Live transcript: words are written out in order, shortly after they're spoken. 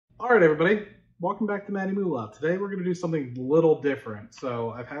All right, everybody, welcome back to Manny Moolah. Today we're going to do something a little different. So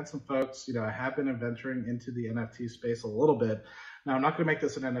I've had some folks, I have been venturing into the NFT space a little bit. Now, I'm not going to make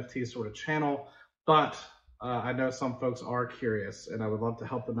this an NFT sort of channel, but I know some folks are curious, and I would love to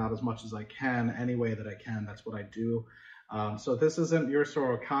help them out as much as I can, any way that I can. That's what I do. So if this isn't your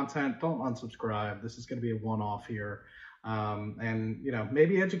sort of content, don't unsubscribe. This is going to be a one-off here. And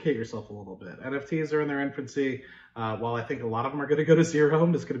maybe educate yourself a little bit. NFTs are in their infancy. While I think a lot of them are going to go to zero,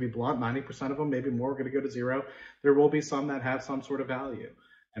 I'm just going to be blunt, 90% of them, maybe more, are going to go to zero. There will be some that have some sort of value.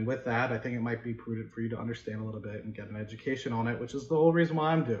 And with that, I think it might be prudent for you to understand a little bit and get an education on it, which is the whole reason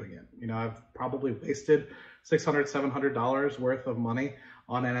why I'm doing it. I've probably wasted $600, $700 worth of money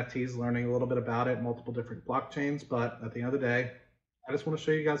on NFTs, learning a little bit about it, multiple different blockchains. But at the end of the day, I just want to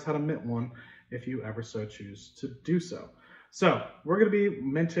show you guys how to mint one if you ever so choose to do so. So we're going to be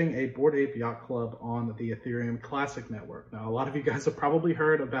minting a Bored Ape Yacht Club on the Ethereum Classic network. Now, a lot of you guys have probably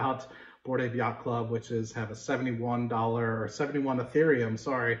heard about Bored Ape Yacht Club, which is have a $71 or 71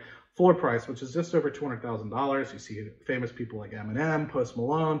 Ethereum, floor price, which is just over $200,000. You see famous people like Eminem, Post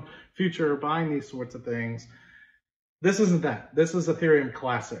Malone, Future buying these sorts of things. This isn't that. This is Ethereum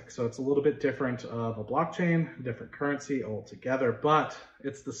Classic. So it's a little bit different of a blockchain, different currency altogether, but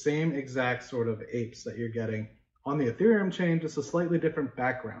it's the same exact sort of apes that you're getting on the Ethereum chain, just a slightly different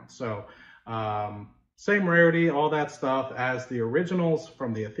background. So same rarity, all that stuff as the originals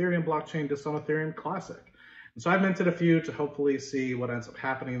from the Ethereum blockchain, just on Ethereum Classic. And so I've minted a few to hopefully see what ends up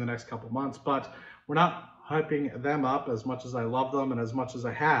happening in the next couple months, but we're not hyping them up as much as I love them and as much as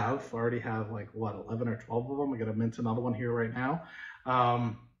I have. I already have 11 or 12 of them. I'm gonna mint another one here right now.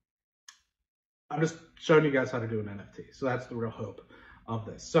 I'm just showing you guys how to do an NFT. So that's the real hope of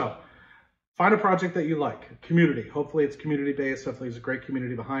this. So find a project that you like, community. Hopefully it's community-based. Hopefully there's a great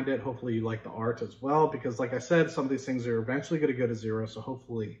community behind it. Hopefully you like the art as well, because like I said, some of these things are eventually gonna go to zero. So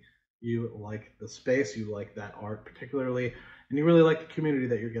hopefully you like the space, you like that art particularly, and you really like the community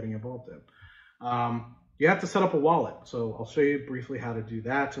that you're getting involved in. You have to set up a wallet. So I'll show you briefly how to do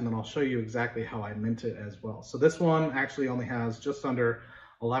that, and then I'll show you exactly how I mint it as well. So this one actually only has just under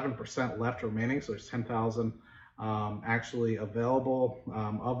 11% left remaining. So there's 10,000 actually available,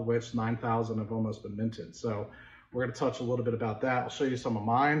 of which 9,000 have almost been minted. So we're gonna touch a little bit about that. I'll show you some of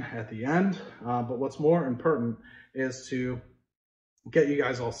mine at the end. But what's more important is to get you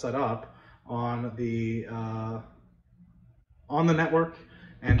guys all set up on the network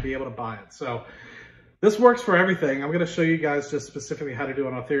and be able to buy it. So this works for everything. I'm going to show you guys just specifically how to do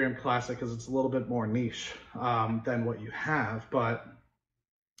an Ethereum Classic because it's a little bit more niche than what you have, but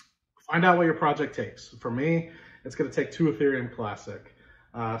find out what your project takes. For me, it's going to take 2 Ethereum Classic.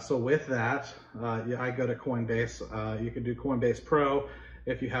 So with that, I go to Coinbase. You can do Coinbase Pro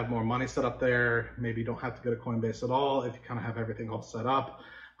if you have more money set up there. Maybe you don't have to go to Coinbase at all if you kind of have everything all set up.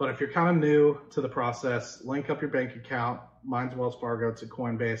 But if you're kind of new to the process, link up your bank account, mine's Wells Fargo, to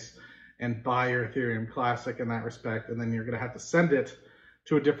Coinbase, and buy your Ethereum Classic in that respect. And then you're going to have to send it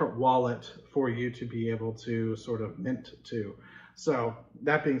to a different wallet for you to be able to sort of mint to. So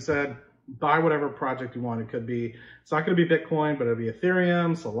that being said, buy whatever project you want. It could be, it's not going to be Bitcoin, but it'll be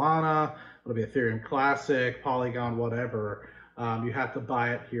Ethereum, Solana, it'll be Ethereum Classic, Polygon, whatever. You have to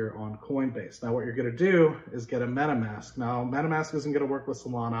buy it here on Coinbase. Now what you're going to do is get a MetaMask. Now MetaMask isn't going to work with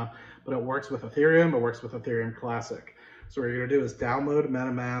Solana, but it works with Ethereum, it works with Ethereum Classic. So what you're going to do is download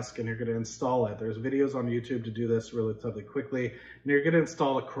MetaMask and you're going to install it. There's videos on YouTube to do this relatively quickly. And you're going to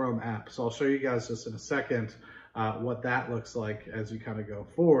install a Chrome app. So I'll show you guys just in a second what that looks like as you kind of go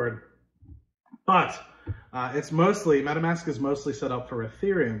forward. But MetaMask is mostly set up for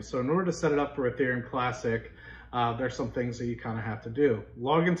Ethereum. So in order to set it up for Ethereum Classic, there's some things that you kind of have to do.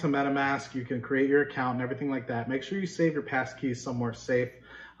 Log into MetaMask, you can create your account and everything like that. Make sure you save your passkeys somewhere safe.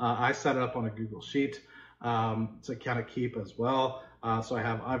 I set it up on a Google Sheet to kind of keep as well. So I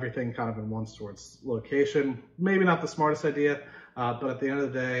have everything kind of in one source location. Maybe not the smartest idea, but at the end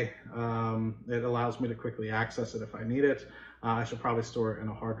of the day, it allows me to quickly access it if I need it. I should probably store it in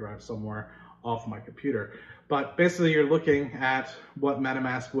a hard drive somewhere off my computer. But basically you're looking at what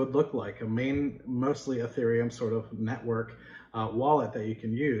MetaMask would look like, a mostly Ethereum sort of network wallet that you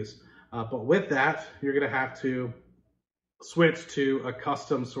can use. But with that, you're gonna have to switch to a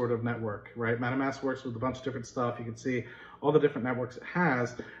custom sort of network, right? MetaMask works with a bunch of different stuff. You can see all the different networks it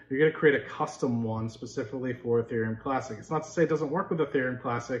has. You're gonna create a custom one specifically for Ethereum Classic. It's not to say it doesn't work with Ethereum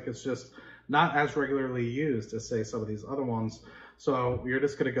Classic, it's just not as regularly used as say some of these other ones. So you're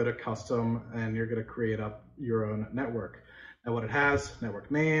just gonna go to custom and you're gonna create up your own network. And what it has, network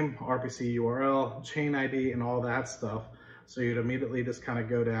name, RPC URL, chain ID, and all that stuff. So you'd immediately just kind of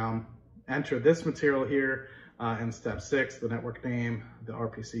go down, enter this material here, in step 6, the network name, the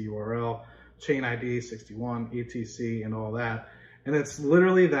RPC URL, chain ID 61, ETC, and all that. And it's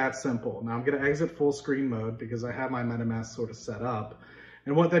literally that simple. Now I'm going to exit full screen mode because I have my MetaMask sort of set up.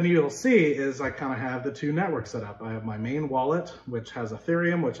 And what then you'll see is I kind of have the two networks set up. I have my main wallet, which has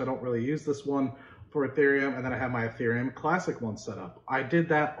Ethereum, which I don't really use this one for Ethereum, and then I have my Ethereum Classic one set up. I did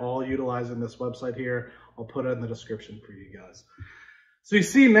that all utilizing this website here. I'll put it in the description for you guys. So you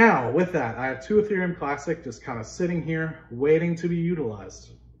see now with that, I have two Ethereum Classic just kind of sitting here waiting to be utilized.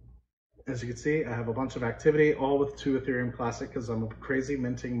 As you can see, I have a bunch of activity, all with two Ethereum Classic because I'm a crazy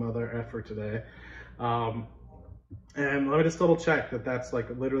minting mother effer today. And let me just double check that that's like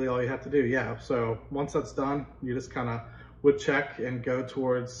literally all you have to do. Yeah, so once that's done, you just kind of would check and go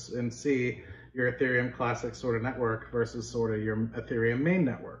towards and see your Ethereum Classic sort of network versus sort of your Ethereum main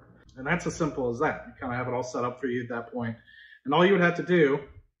network. And that's as simple as that. You kind of have it all set up for you at that point. And all you would have to do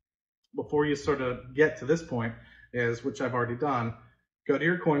before you sort of get to this point is, which I've already done, go to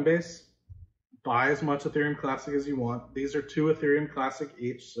your Coinbase, buy as much Ethereum Classic as you want. These are two Ethereum Classic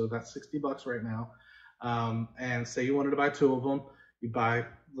each, so that's $60 right now. And say you wanted to buy two of them, you buy,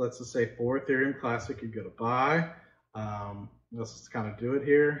 let's just say 4 Ethereum Classic, you go to buy. Let's just kind of do it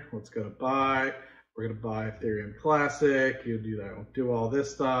here. Let's go to buy. We're going to buy Ethereum Classic. You do that, do all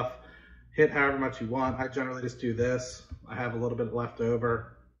this stuff, hit however much you want. I generally just do this. I have a little bit left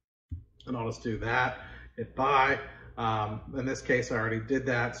over and I'll just do that, hit buy. In this case, I already did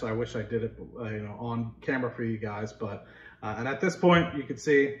that, so I wish I did it, on camera for you guys. But and at this point, you can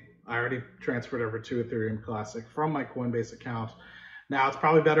see I already transferred over to Ethereum Classic from my Coinbase account. Now it's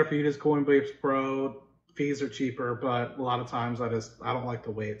probably better if you use Coinbase Pro. Fees are cheaper, but a lot of times I don't like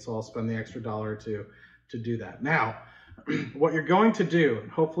to wait, so I'll spend the extra $1 to do that. Now, what you're going to do, and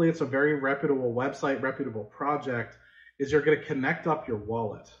hopefully it's a very reputable website, reputable project, is you're going to connect up your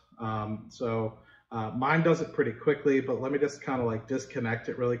wallet. Mine does it pretty quickly, but let me just kind of like disconnect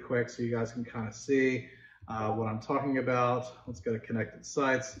it really quick so you guys can kind of see what I'm talking about. Let's go to connected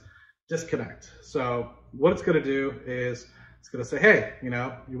sites, disconnect. So what it's going to do is it's going to say, hey, you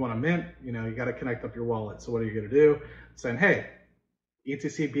want to mint, you got to connect up your wallet. So what are you going to do? It's saying, hey,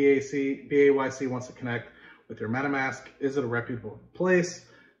 ETC BAYC wants to connect with your MetaMask. Is it a reputable place?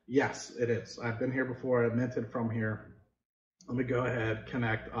 Yes, it is. I've been here before. I minted from here. Let me go ahead,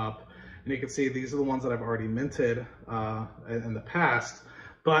 connect up. And you can see these are the ones that I've already minted in the past.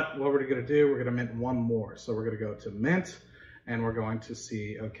 But what we're going to do, we're going to mint one more. So we're going to go to mint, and we're going to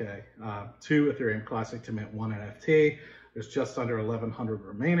see, okay, 2 Ethereum Classic to mint 1 NFT. There's just under 1,100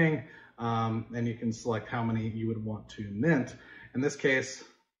 remaining. And you can select how many you would want to mint. In this case,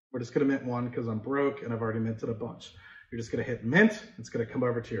 we're just going to mint 1 because I'm broke and I've already minted a bunch. You're just going to hit mint. It's going to come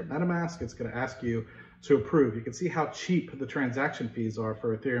over to your MetaMask. It's going to ask you to approve. You can see how cheap the transaction fees are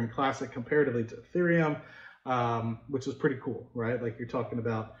for Ethereum Classic comparatively to Ethereum, which is pretty cool, right? Like you're talking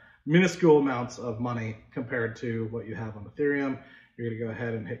about minuscule amounts of money compared to what you have on Ethereum. You're going to go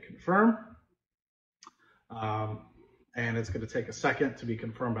ahead and hit confirm. And it's going to take a second to be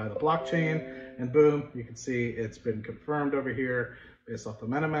confirmed by the blockchain, and boom, you can see it's been confirmed over here based off the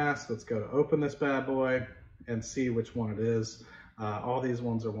MetaMask. Let's go to open this bad boy and see which one it is. All these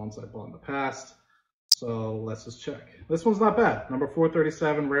ones are ones I bought in the past. So let's just check. This one's not bad. Number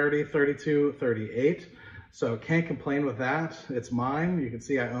 437, rarity 3238. So can't complain with that. It's mine. You can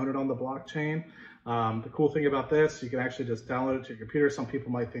see I own it on the blockchain. The cool thing about this, you can actually just download it to your computer. Some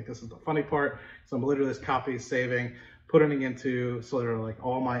people might think this is the funny part. So I'm literally just copy, saving, putting it into sort of like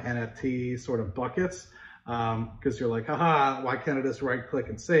all my NFT sort of buckets. Because you're like, haha, why can't I just right click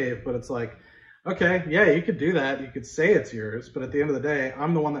and save? But it's like, okay, yeah, you could do that. You could say it's yours, but at the end of the day,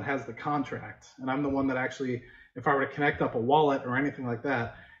 I'm the one that has the contract. And I'm the one that actually, if I were to connect up a wallet or anything like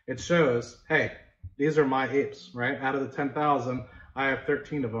that, it shows, hey, these are my apes, right? Out of the 10,000, I have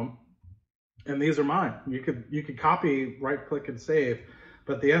 13 of them. And these are mine. You could copy, right click and save.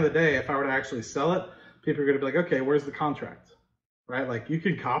 But at the end of the day, if I were to actually sell it, people are going to be like, okay, where's the contract, right? Like you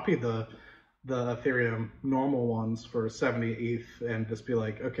can copy the Ethereum normal ones for 70 ETH and just be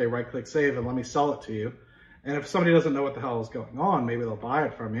like, okay, right click save and let me sell it to you. And if somebody doesn't know what the hell is going on, maybe they'll buy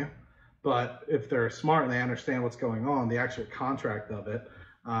it from you. But if they're smart and they understand what's going on, the actual contract of it,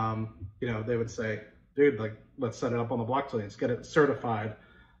 they would say, dude, like, let's set it up on the blockchain. Let's get it certified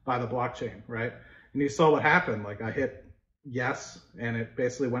by the blockchain, right? And you saw what happened. Like I hit yes, and it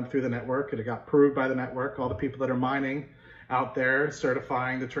basically went through the network and it got approved by the network. All the people that are mining out there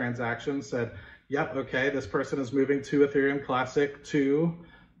certifying the transaction said, yep, okay, this person is moving to Ethereum Classic to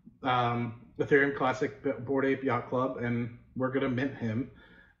Ethereum Classic Bored Ape Yacht Club, and we're going to mint him.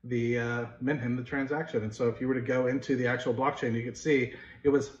 mint him the transaction. And so if you were to go into the actual blockchain, you could see it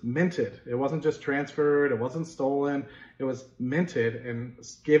was minted. It wasn't just transferred, it wasn't stolen, it was minted and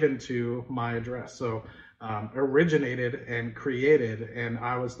given to my address. So originated and created, and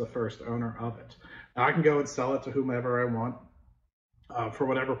I was the first owner of it. Now I can go and sell it to whomever I want for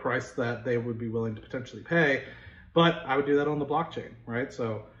whatever price that they would be willing to potentially pay, but I would do that on the blockchain, right?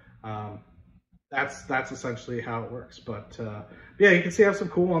 So that's essentially how it works. But yeah, you can see I have some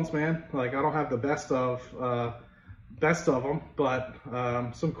cool ones, man. Like I don't have the best of them, but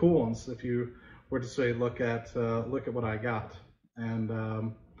some cool ones if you were to say look at what I got.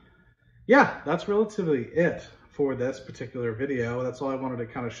 And yeah, that's relatively it for this particular video. That's all I wanted to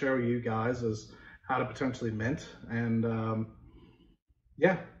kind of show you guys is how to potentially mint. And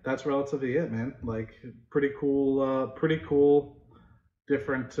yeah, that's relatively it, man. Like pretty cool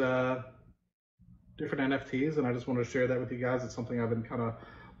different NFTs, and I just wanted to share that with you guys. It's something I've been kind of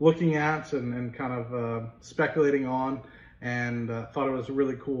looking at and kind of speculating on, and thought it was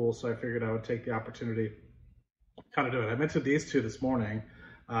really cool, so I figured I would take the opportunity to kind of do it. I minted these two this morning,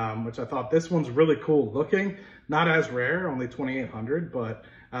 which I thought this one's really cool looking. Not as rare, only 2,800, but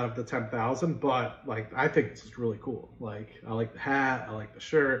out of the 10,000, but like I think it's just really cool. Like I like the hat, I like the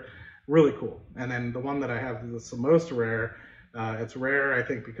shirt, really cool. And then the one that I have that's the most rare, it's rare I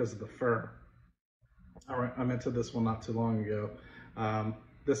think because of the fur. I minted this one not too long ago.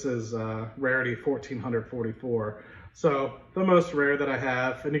 This is rarity 1444. So the most rare that I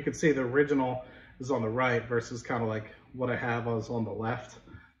have, and you can see the original is on the right versus kind of like what I have is on the left.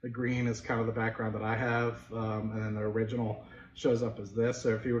 The green is kind of the background that I have, and then the original shows up as this. So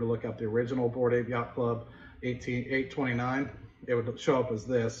if you were to look up the original Bored Ape Yacht Club 829, it would show up as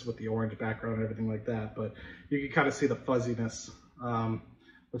this with the orange background and everything like that. But you can kind of see the fuzziness,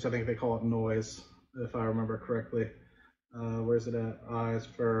 which I think they call it noise, if I remember correctly. Where's it at? Eyes,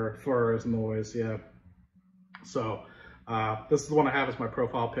 fur is noise, yeah. So this is the one I have as my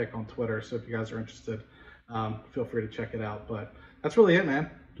profile pic on Twitter. So if you guys are interested, feel free to check it out. But that's really it, man.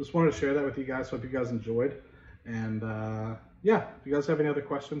 Just wanted to share that with you guys. Hope you guys enjoyed. And yeah, if you guys have any other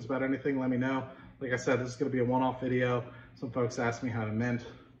questions about anything, let me know. Like I said, this is going to be a one-off video. Some folks asked me how to mint.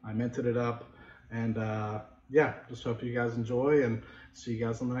 I minted it up. And yeah, just hope you guys enjoy and see you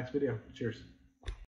guys on the next video. Cheers.